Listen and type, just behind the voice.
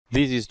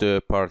This is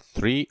the part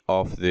 3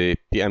 of the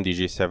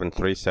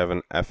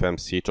PMDG737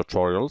 FMC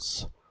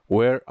tutorials,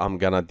 where I'm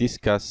gonna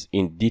discuss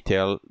in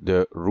detail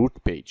the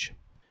route page.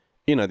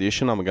 In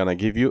addition, I'm gonna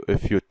give you a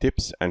few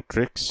tips and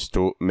tricks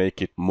to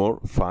make it more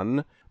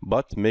fun,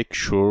 but make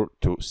sure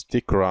to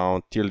stick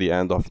around till the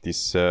end of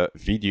this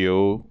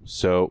video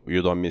so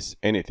you don't miss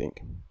anything.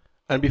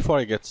 And before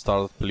I get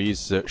started,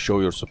 please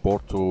show your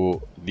support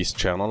to this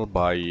channel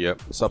by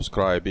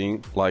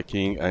subscribing,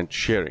 liking and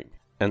sharing.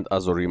 And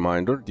as a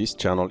reminder, this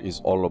channel is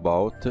all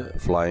about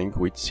flying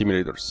with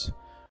simulators.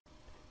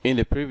 In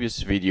the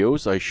previous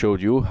videos, I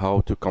showed you how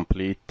to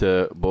complete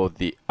both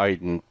the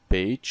ident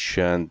page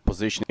and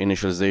position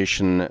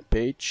initialization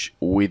page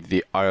with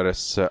the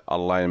IRS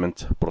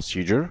alignment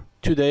procedure.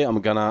 Today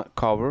I'm gonna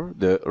cover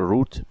the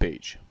route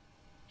page.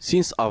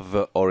 Since I've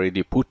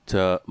already put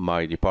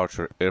my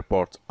departure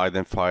airport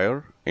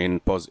identifier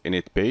in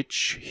POS-init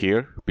page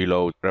here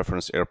below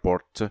reference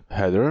airport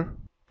header,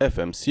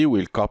 FMC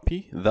will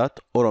copy that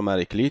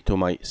automatically to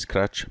my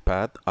scratch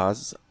pad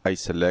as I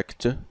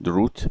select the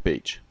route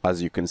page,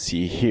 as you can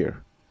see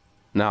here.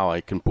 Now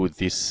I can put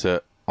this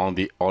on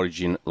the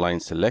origin line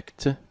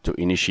select to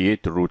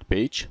initiate the route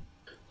page.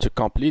 To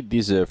complete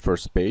this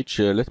first page,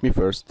 let me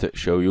first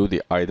show you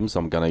the items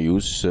I'm gonna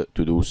use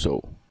to do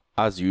so.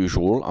 As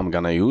usual, I'm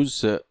gonna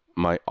use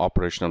my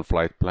operational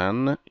flight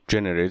plan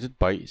generated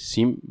by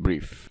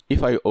SimBrief.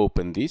 If I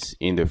open this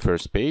in the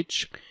first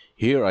page,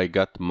 here I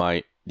got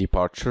my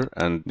departure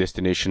and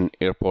destination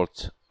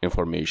airport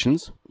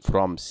informations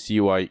from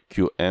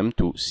CYQM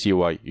to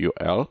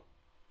CYUL,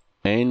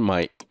 and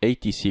my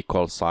ATC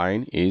call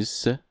sign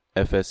is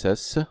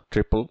FSS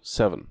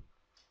 777.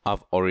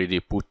 I've already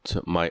put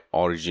my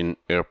origin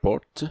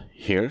airport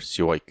here,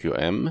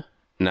 CYQM.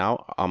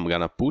 Now I'm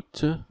gonna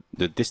put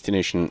the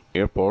destination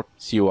airport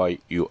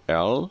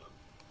CYUL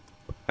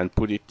and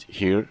put it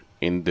here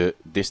in the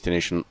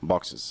destination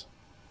boxes.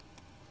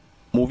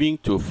 Moving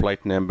to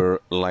flight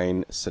number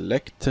line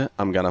select,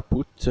 I'm gonna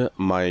put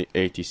my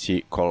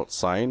ATC call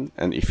sign,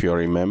 and if you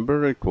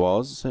remember, it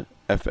was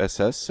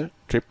FSS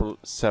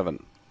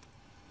 777.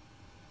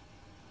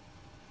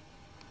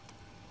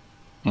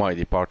 My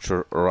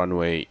departure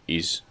runway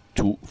is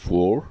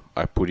 24.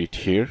 I put it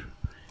here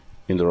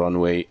in the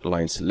runway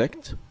line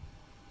select.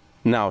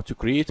 Now to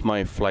create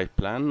my flight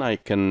plan, I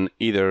can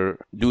either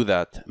do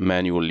that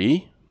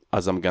manually,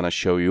 as I'm gonna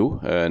show you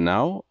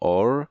now,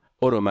 or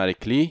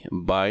automatically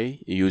by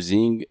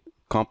using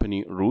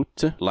company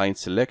route line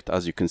select,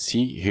 as you can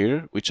see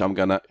here, which I'm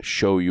gonna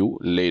show you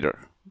later.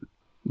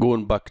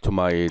 Going back to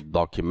my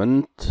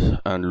document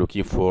and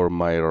looking for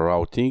my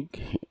routing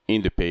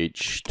in the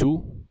page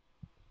 2.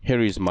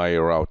 Here is my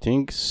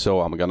routing, so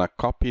I'm gonna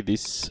copy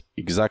this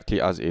exactly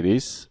as it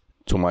is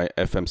to my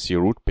FMC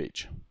route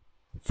page.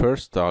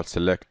 First, I'll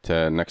select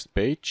next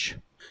page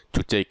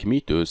to take me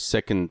to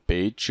second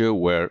page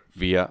where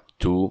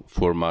VIA2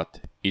 format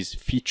is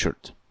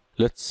featured.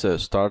 Let's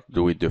start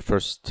with the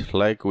first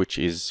leg, which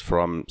is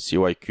from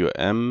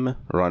CYQM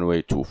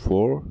runway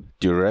 24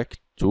 direct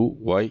to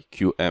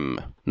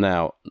YQM.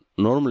 Now,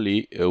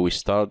 normally we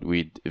start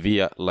with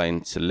VIA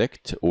line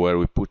select, where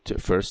we put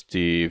first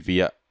the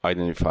VIA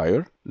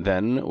identifier,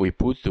 then we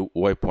put the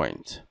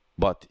waypoint.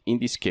 But in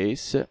this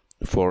case,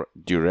 for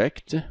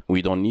direct,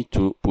 we don't need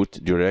to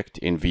put direct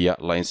in VIA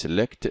line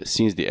select,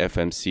 since the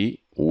FMC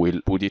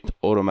will put it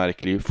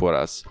automatically for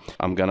us.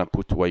 I'm gonna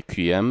put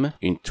YQM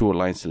into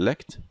line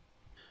select,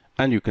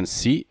 and you can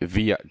see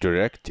VIA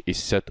direct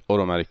is set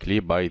automatically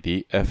by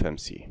the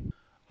FMC.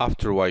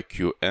 After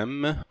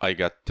YQM, I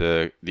got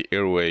the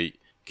airway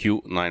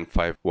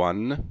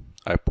Q951.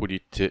 I put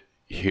it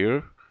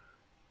here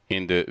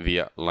in the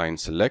VIA line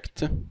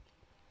select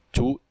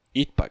to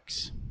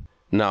EatPacks.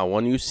 Now,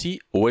 when you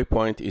see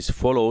waypoint is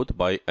followed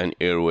by an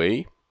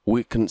airway,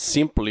 we can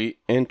simply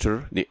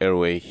enter the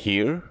airway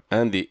here,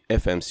 and the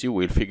FMC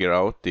will figure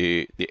out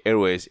the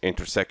airway's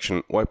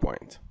intersection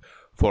waypoint.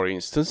 For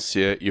instance,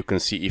 you can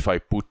see if I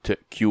put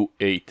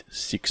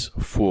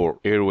Q864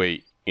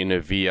 airway in a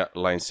VIA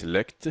line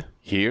select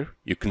here,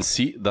 you can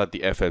see that the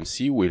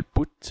FMC will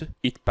put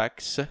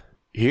EatPacks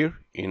here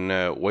in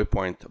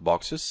waypoint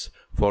boxes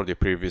for the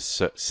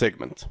previous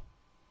segment.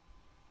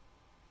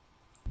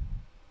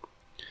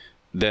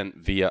 Then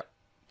via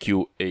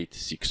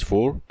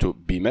Q864 to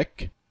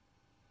BMEC,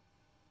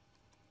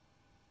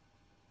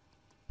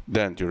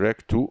 then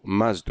direct to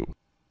Mazdu.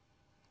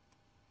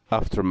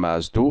 After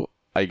Mazdu,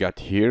 I got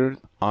here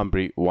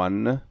Ambri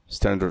 1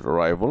 standard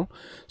arrival,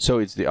 so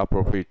it's the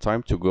appropriate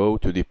time to go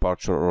to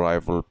departure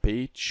arrival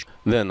page.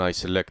 Then I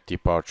select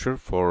departure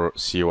for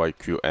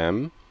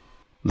CYQM.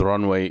 The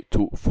runway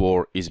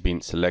 24 is being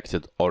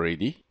selected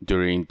already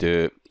during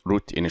the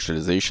route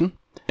initialization.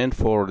 And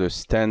for the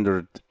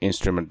standard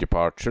instrument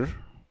departure,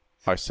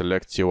 I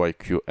select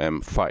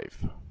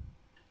CYQM5.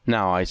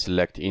 Now I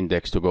select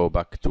index to go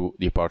back to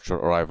departure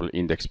arrival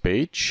index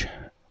page.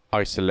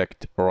 I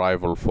select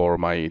arrival for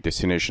my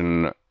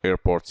destination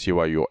airport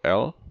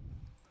CYUL.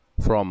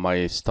 From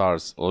my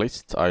stars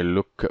list, I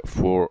look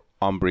for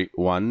Ambri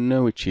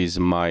 1, which is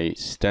my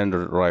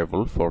standard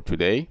arrival for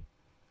today.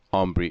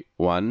 Embry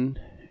 1,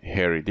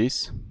 here it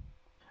is.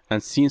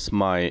 And since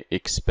my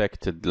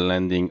expected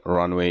landing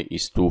runway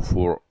is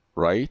 24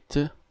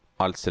 right,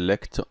 I'll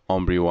select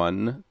Embry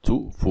 1,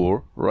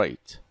 24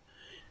 right.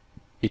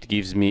 It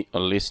gives me a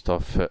list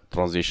of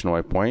transition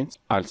waypoints.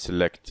 I'll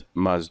select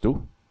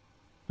Mazdu.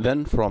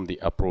 Then from the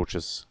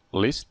approaches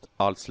list,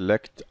 I'll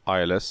select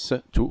ILS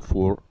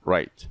 24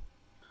 right.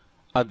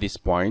 At this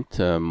point,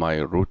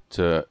 my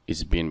route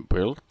is being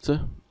built.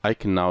 I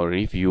can now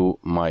review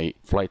my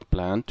flight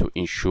plan to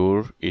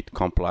ensure it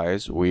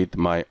complies with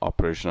my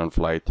operational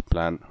flight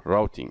plan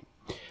routing.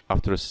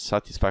 After a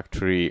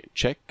satisfactory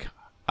check,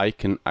 I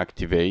can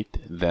activate,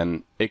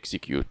 then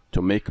execute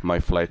to make my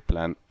flight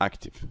plan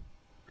active.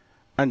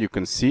 And you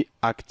can see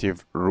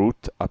active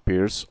route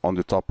appears on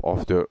the top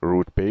of the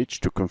route page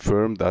to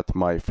confirm that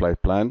my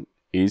flight plan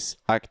is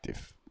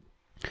active.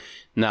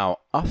 Now,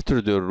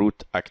 after the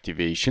route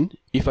activation,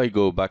 if I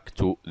go back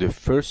to the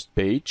first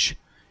page,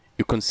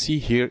 you can see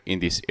here in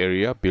this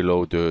area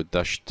below the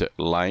dashed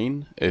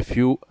line, a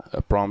few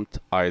prompt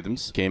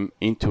items came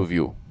into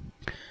view.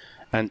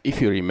 And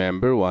if you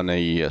remember, when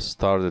I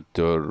started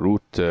the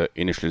route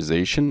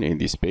initialization in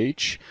this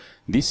page,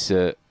 this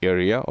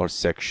area or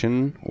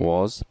section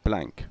was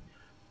blank.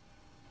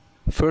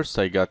 First,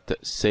 I got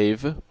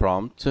save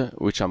prompt,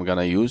 which I'm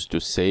gonna use to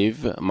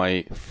save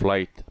my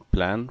flight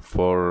plan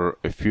for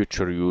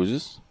future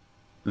uses.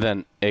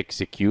 Then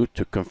execute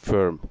to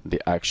confirm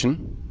the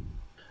action.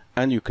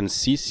 And you can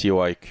see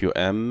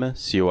CYQM,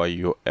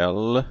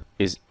 CYUL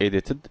is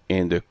edited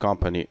in the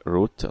company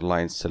route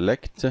line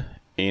select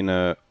in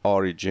a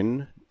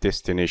origin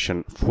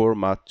destination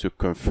format to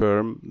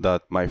confirm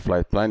that my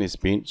flight plan is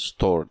being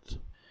stored.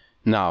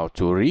 Now,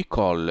 to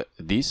recall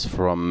this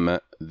from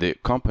the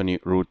company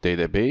route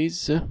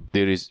database,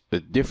 there is a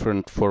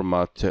different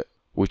format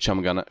which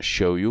I'm gonna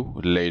show you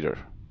later.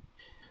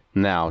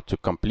 Now, to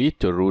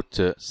complete the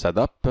route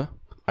setup,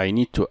 I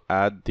need to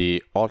add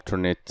the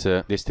alternate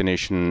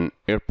destination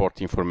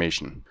airport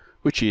information,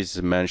 which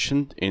is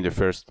mentioned in the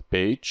first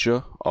page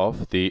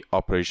of the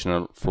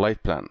operational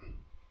flight plan.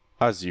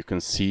 As you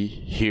can see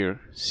here,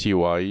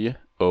 CYOW.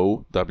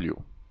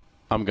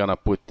 I'm gonna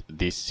put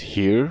this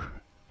here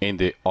in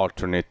the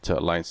alternate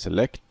line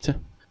select.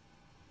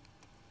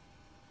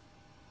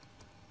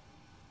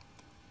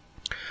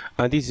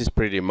 And this is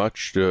pretty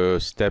much the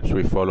steps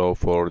we follow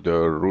for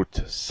the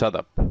route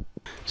setup.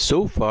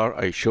 So far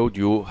I showed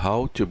you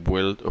how to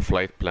build a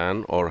flight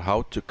plan or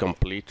how to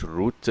complete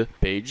route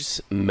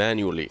pages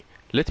manually.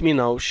 Let me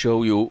now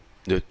show you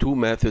the two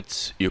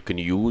methods you can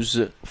use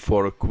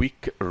for a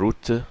quick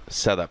route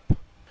setup.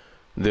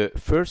 The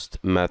first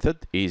method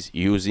is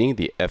using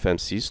the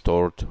FMC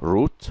stored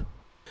route,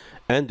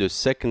 and the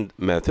second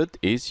method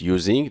is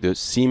using the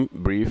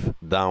SimBrief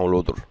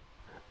downloader.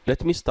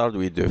 Let me start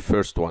with the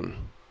first one.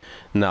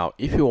 Now,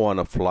 if you want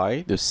to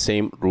fly the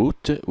same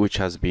route which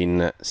has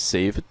been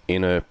saved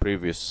in a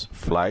previous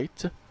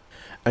flight,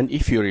 and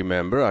if you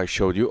remember, I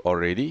showed you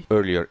already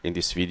earlier in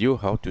this video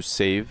how to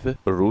save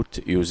a route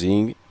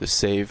using the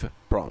save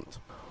prompt.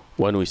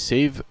 When we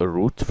save a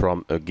route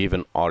from a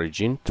given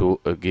origin to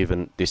a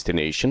given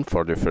destination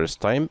for the first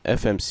time,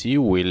 FMC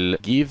will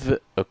give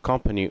a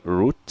company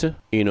route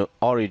in an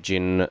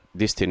origin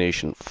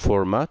destination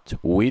format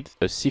with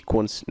a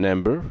sequence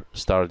number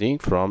starting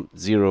from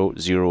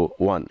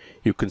 001.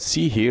 You can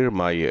see here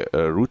my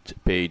route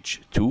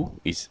page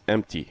 2 is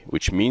empty,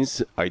 which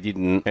means I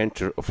didn't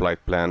enter a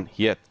flight plan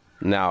yet.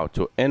 Now,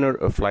 to enter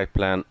a flight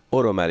plan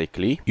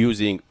automatically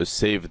using a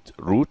saved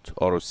route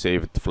or a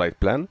saved flight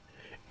plan,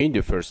 in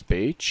the first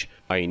page,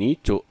 I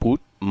need to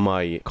put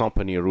my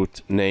company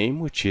route name,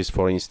 which is,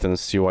 for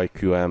instance,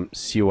 CYQM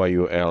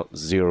CYUL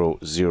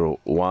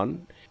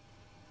 001,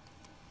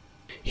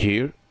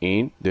 here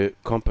in the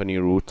company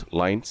route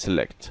line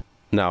select.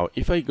 Now,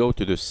 if I go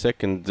to the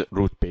second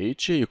route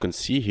page, you can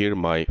see here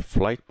my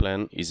flight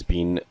plan is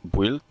being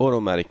built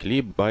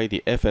automatically by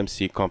the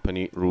FMC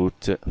company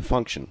route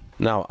function.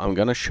 Now, I'm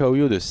gonna show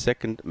you the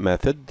second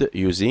method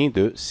using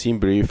the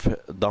SimBrief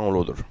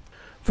downloader.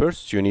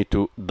 First, you need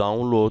to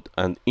download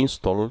and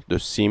install the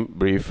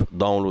SimBrief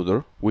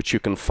downloader, which you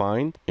can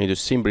find in the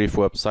SimBrief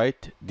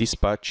website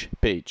dispatch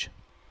page.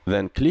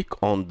 Then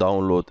click on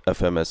Download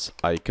FMS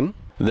icon.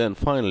 Then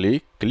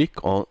finally,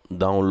 click on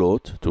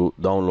Download to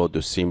download the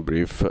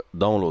SimBrief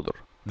downloader.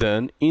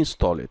 Then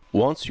install it.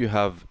 Once you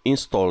have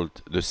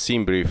installed the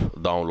SimBrief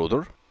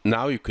downloader,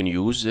 now you can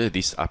use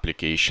this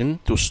application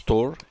to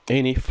store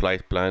any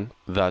flight plan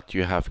that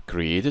you have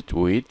created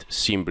with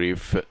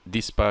SimBrief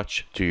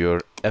dispatch to your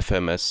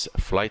FMS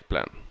flight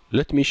plan.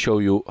 Let me show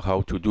you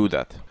how to do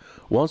that.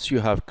 Once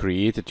you have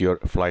created your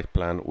flight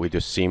plan with the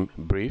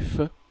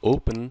SimBrief,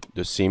 open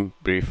the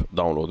SimBrief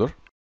downloader.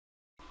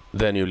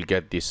 Then you'll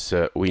get this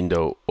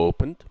window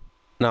opened.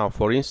 Now,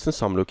 for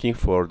instance, I'm looking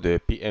for the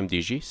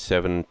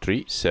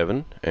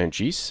PMDG737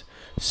 NGs.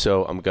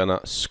 So I'm gonna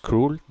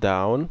scroll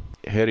down.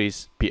 Here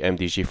is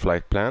PMDG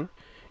flight plan.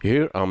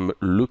 Here I'm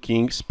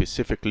looking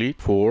specifically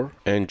for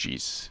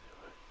NGs.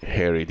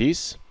 Here it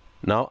is.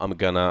 Now I'm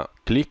gonna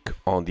click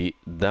on the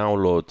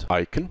download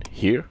icon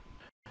here.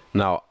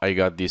 Now I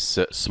got this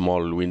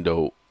small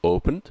window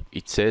opened.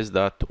 It says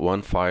that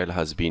one file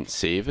has been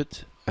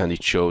saved and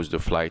it shows the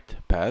flight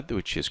path,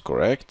 which is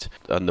correct.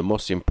 And the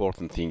most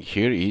important thing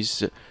here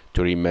is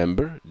to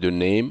remember the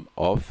name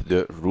of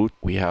the route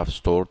we have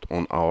stored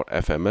on our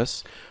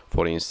FMS.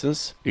 For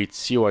instance, it's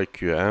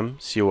CYQM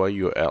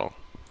CYUL.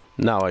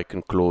 Now I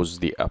can close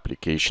the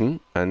application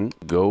and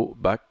go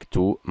back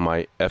to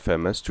my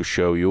FMS to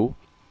show you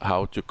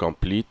how to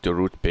complete the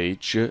route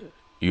page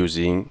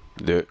using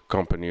the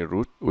company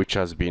route, which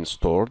has been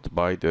stored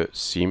by the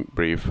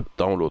SimBrief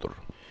downloader.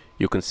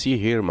 You can see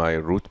here my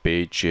route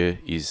page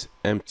is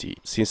empty.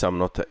 Since I'm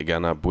not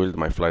gonna build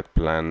my flight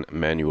plan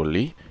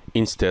manually,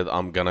 instead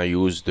I'm gonna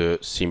use the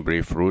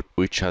SimBrief route,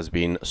 which has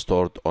been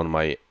stored on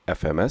my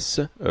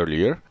FMS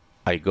earlier.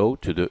 I go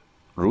to the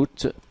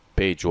route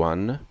page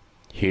 1.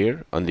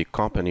 Here on the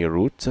company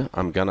route,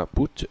 I'm gonna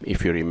put,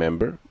 if you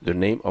remember, the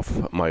name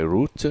of my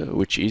route,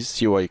 which is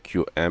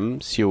CYQM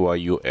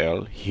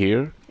CYUL,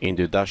 here in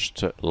the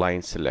dashed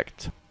line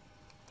select.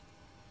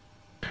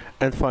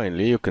 And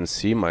finally, you can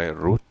see my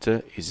route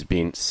is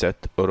being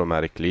set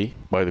automatically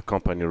by the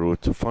company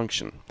route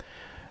function.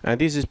 And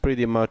this is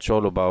pretty much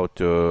all about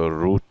the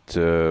route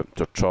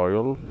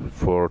tutorial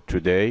for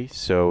today.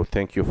 So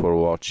thank you for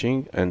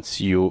watching and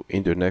see you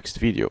in the next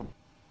video.